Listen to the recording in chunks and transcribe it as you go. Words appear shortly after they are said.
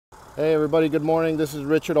Hey everybody, good morning. This is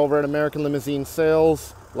Richard over at American Limousine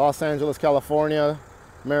Sales, Los Angeles, California.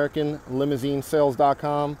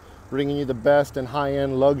 AmericanLimousineSales.com, bringing you the best and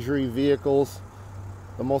high-end luxury vehicles.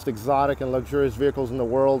 The most exotic and luxurious vehicles in the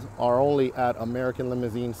world are only at American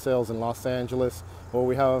Limousine Sales in Los Angeles, where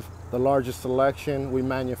we have the largest selection. We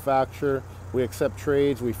manufacture, we accept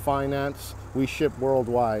trades, we finance, we ship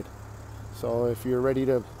worldwide. So if you're ready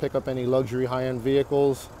to pick up any luxury high-end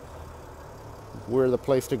vehicles, we're the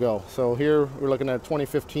place to go. So here we're looking at a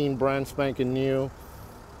 2015 brand spanking new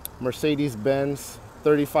Mercedes-Benz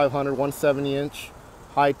 3500 170-inch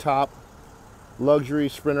high top luxury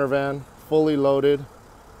Sprinter van, fully loaded.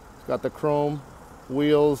 It's got the chrome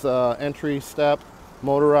wheels, entry step,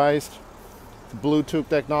 motorized, Bluetooth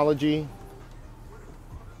technology.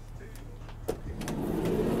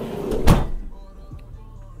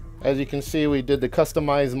 As you can see, we did the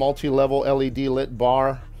customized multi-level LED lit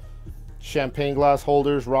bar, champagne glass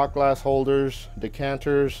holders, rock glass holders,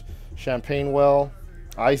 decanters, champagne well,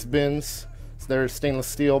 ice bins. They're stainless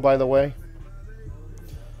steel, by the way.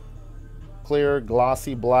 Clear,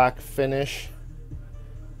 glossy black finish.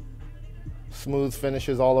 Smooth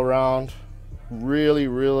finishes all around.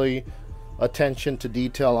 Really attention to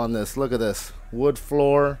detail on this. Look at this. Wood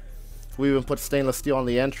floor. We even put stainless steel on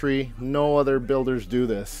the entry. No other builders do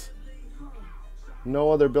this.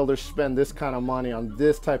 No other builders spend this kind of money on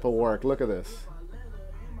this type of work. Look at this.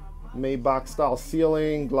 Maybach style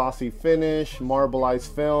ceiling, glossy finish,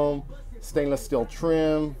 marbleized film, stainless steel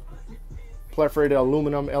trim, perforated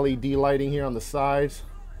aluminum LED lighting here on the sides.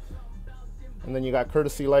 And then you got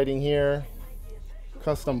courtesy lighting here,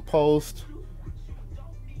 custom post,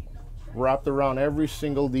 wrapped around every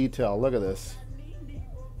single detail. Look at this.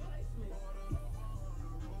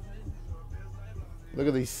 Look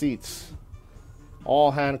at these seats.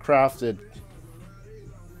 All handcrafted,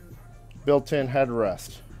 built-in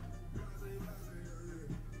headrest.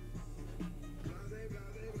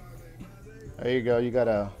 There you go. You got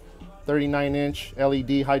a 39-inch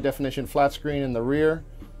LED high-definition flat screen in the rear,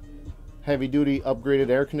 heavy-duty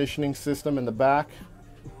upgraded air conditioning system in the back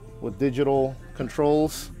with digital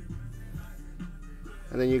controls,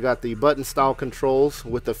 and then you got the button-style controls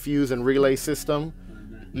with the fuse and relay system.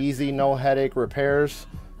 Easy, no headache repairs.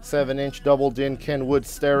 7-inch double-din Kenwood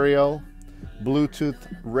stereo, Bluetooth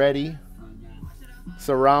ready,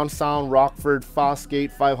 surround sound Rockford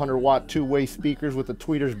Fosgate 500-watt two-way speakers with the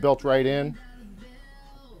tweeters built right in.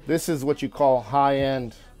 This is what you call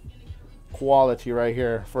high-end quality right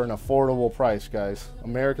here for an affordable price, guys.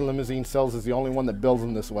 American Limousine Sales is the only one that builds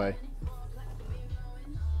them this way.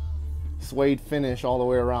 Suede finish all the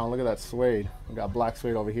way around. Look at that suede. We got black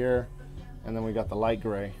suede over here, and then we got the light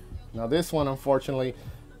gray. Now this one, unfortunately,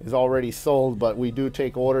 is already sold, but we do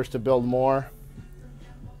take orders to build more.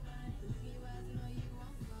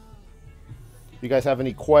 If you guys have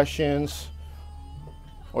any questions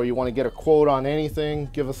or you want to get a quote on anything,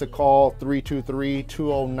 give us a call,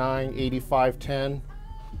 323-209-8510.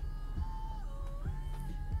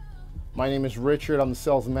 My name is Richard. I'm the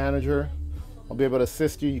sales manager. I'll be able to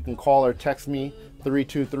assist you. You can call or text me,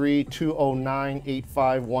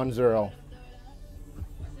 323-209-8510.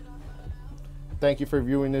 Thank you for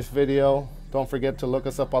viewing this video. Don't forget to look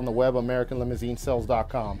us up on the web,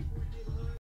 AmericanLimousineSales.com.